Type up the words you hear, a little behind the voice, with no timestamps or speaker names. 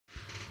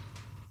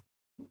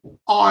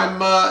I'm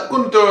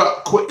going to do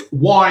a quick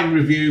wine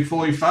review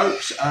for you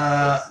folks.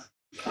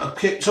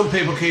 Some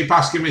people keep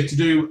asking me to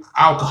do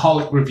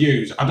alcoholic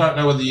reviews. I don't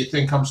know whether you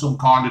think I'm some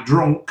kind of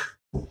drunk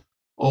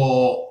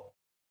or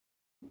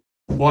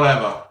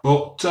whatever,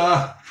 but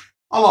I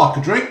like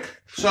a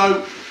drink,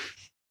 so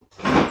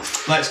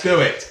let's do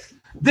it.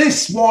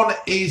 This one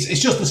it's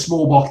just the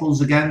small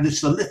bottles again,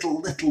 just the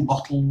little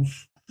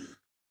bottles.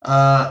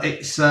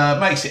 It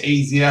makes it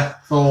easier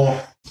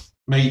for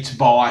me to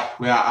buy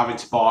without having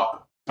to buy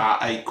about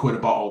 £8 a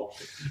bottle.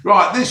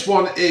 Right, this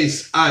one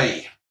is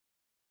I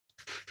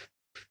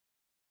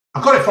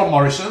got it from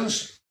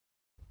Morrisons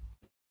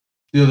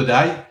the other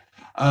day.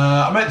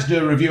 I meant to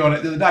do a review on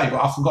it the other day,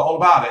 but I forgot all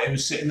about it. It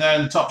was sitting there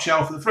in the top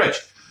shelf of the fridge.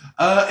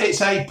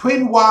 It's a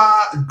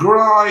Pinot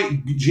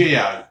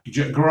Grigio,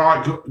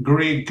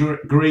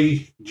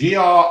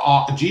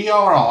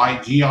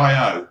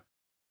 Grigio.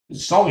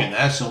 There's a song in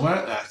there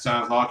somewhere. That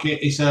sounds like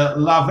it. It's a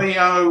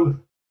Lavio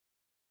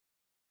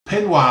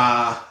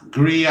Pinot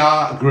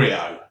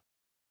Grigio.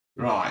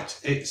 Right.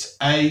 It's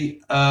a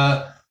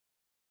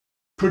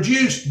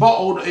produced,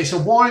 bottled. It's a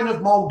wine of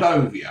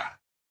Moldova.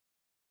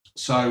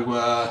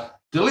 So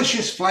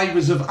delicious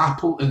flavours of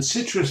apple and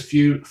citrus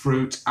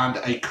fruit and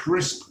a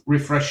crisp,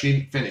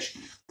 refreshing finish.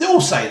 They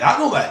all say that,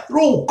 don't they? They're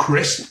all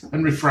crisp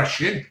and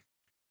refreshing.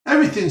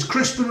 Everything's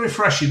crisp and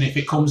refreshing if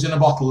it comes in a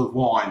bottle of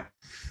wine.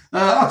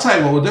 I'll tell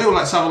you what we'll do.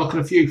 Let's have a look at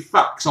a few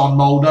facts on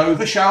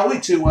Moldova, shall we,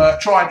 to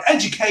try and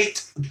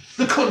educate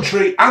the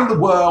country and the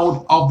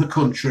world of the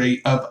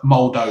country of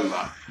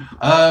Moldova.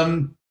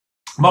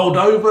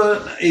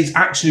 Moldova is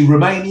actually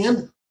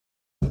Romanian.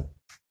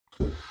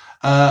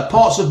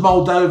 Parts of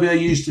Moldova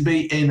used to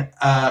be in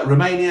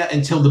Romania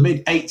until the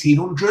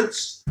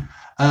mid-1800s.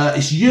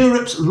 It's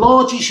Europe's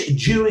largest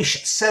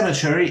Jewish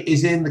cemetery.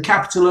 Is in the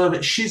capital of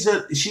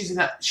Chisinau.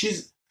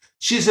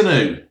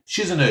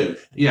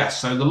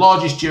 Yes, so the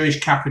largest Jewish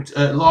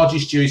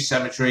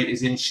cemetery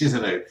is in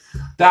Chisinau.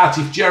 Doubt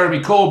if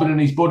Jeremy Corbyn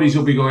and his buddies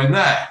will be going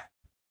there.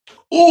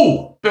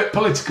 Oh, bit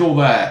political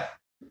there.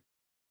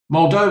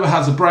 Moldova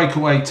has a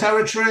breakaway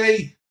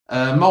territory.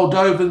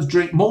 Moldovans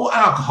drink more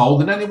alcohol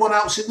than anyone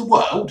else in the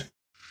world.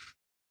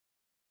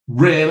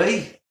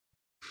 Really?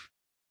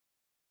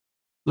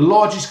 The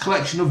largest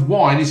collection of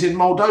wine is in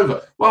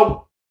Moldova.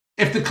 Well,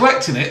 if they're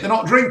collecting it, they're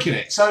not drinking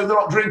it. So if they're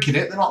not drinking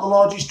it, they're not the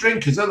largest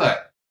drinkers, are they?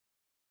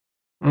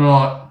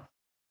 Right.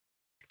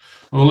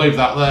 We'll leave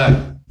that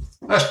there.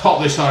 Let's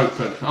pop this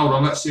open. Hold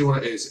on, let's see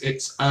what it is.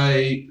 It's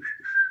a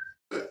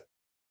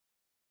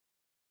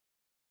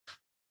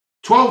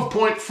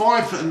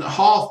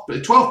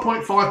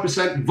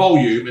 12.5%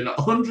 volume in a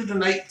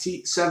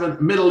 187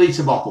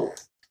 milliliter bottle.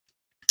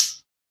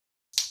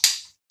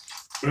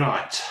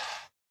 Right.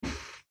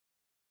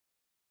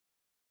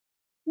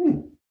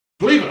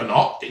 Believe it or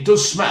not, it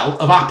does smell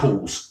of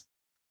apples.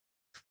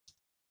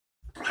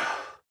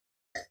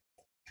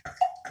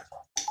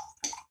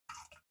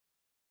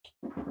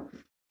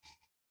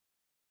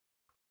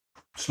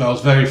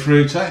 Smells very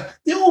fruity.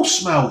 They all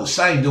smell the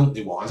same, don't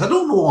they, wines? I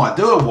don't know why I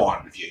do a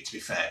wine review, to be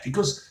fair,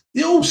 because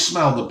they all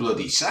smell the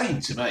bloody same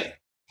to me. It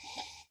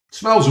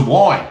smells of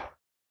wine.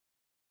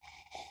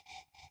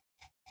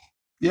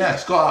 Yeah,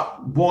 it's got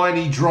that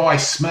winey, dry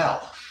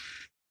smell.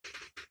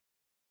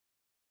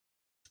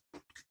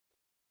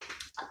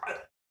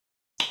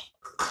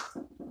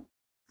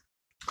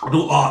 I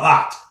don't like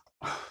that.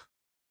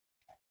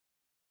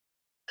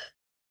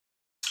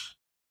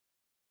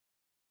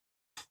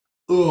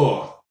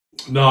 Oh,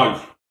 no.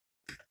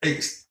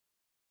 It's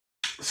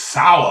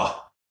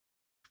sour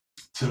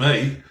to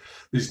me.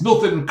 There's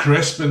nothing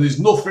crisp and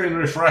there's nothing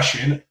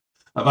refreshing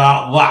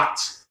about that.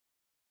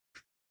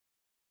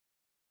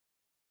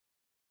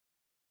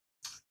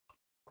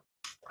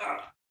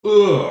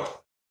 Ugh.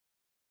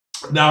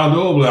 Now,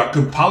 normally I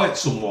can palate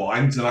some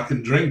wines and I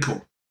can drink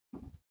them,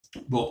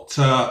 but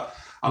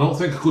I don't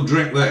think I could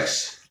drink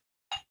this.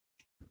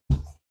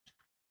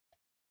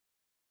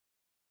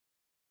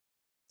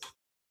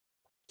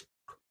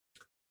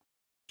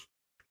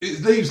 It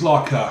leaves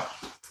like a,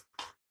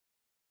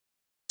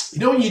 you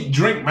know, when you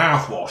drink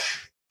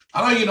mouthwash.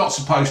 I know you're not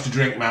supposed to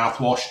drink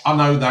mouthwash. I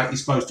know that you're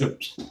supposed to,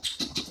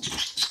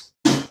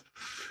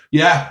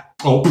 yeah,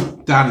 or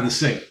down in the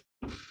sink,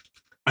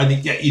 and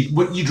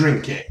you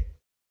drink it.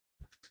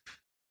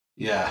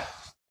 Yeah,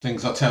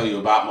 things I tell you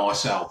about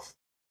myself.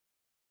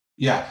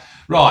 Yeah,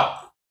 right.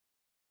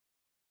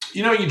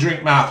 You know, you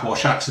drink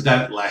mouthwash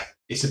accidentally.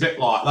 It's a bit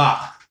like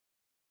that.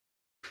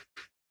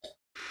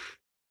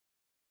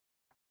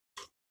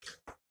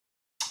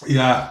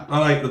 Yeah,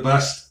 that ain't the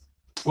best.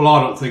 Well,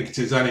 I don't think it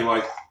is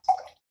anyway.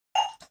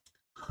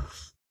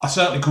 I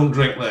certainly couldn't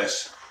drink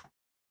this.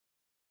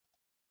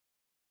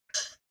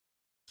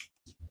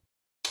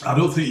 I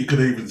don't think you could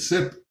even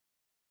sip.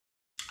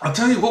 I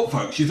tell you what,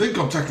 folks, you think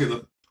I'm taking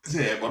the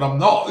here, but I'm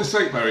not. This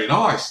ain't very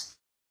nice.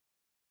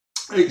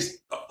 It's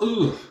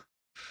ugh.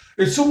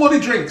 If somebody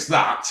drinks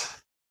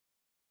that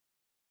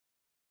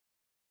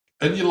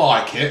and you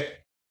like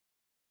it,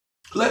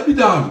 let me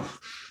know.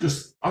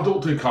 Because I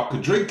don't think I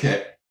could drink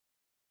it.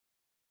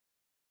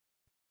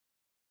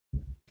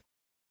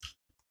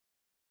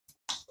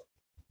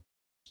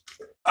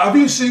 Have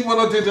you seen when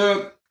I did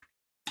a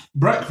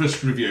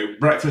breakfast review,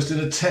 breakfast in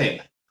a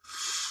tin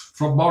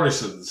from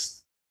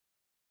Morrisons?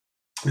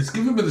 It's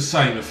giving me the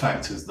same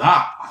effect as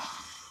that.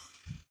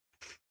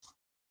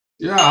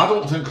 Yeah, I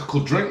don't think I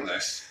could drink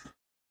this.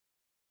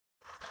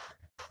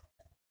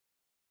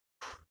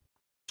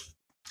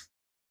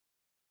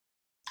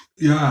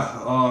 Yeah,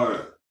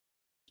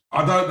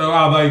 I don't know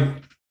how they.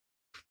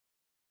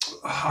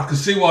 I can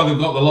see why they've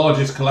got the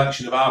largest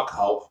collection of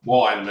alcohol,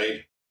 wine, I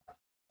mean.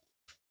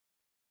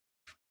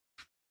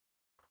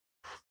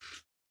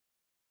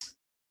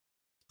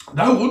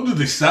 No wonder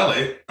they sell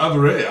it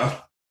over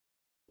here.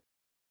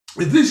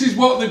 If this is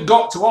what they've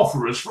got to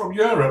offer us from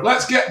Europe,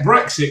 let's get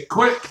Brexit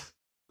quick,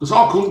 because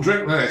I couldn't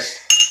drink this.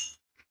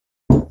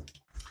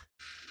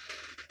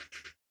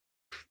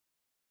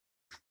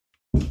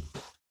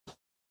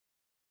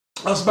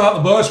 That's about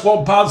the worst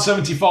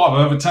 £1.75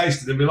 I've ever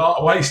tasted in my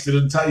life, wasted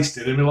and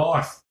tasted in my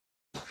life.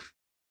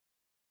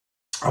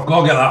 I've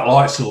got to get that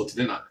light sorted,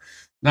 innit?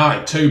 Now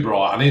it's too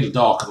bright. I need a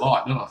darker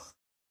light, don't I?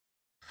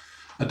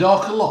 A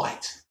darker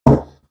light.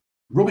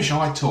 Rubbish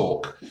I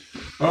talk.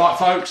 All right,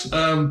 folks.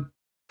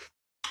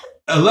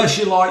 Unless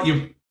you like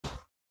your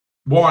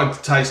wine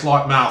to taste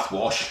like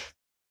mouthwash,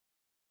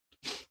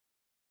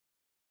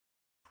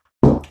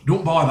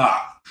 don't buy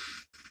that.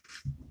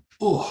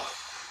 Oh.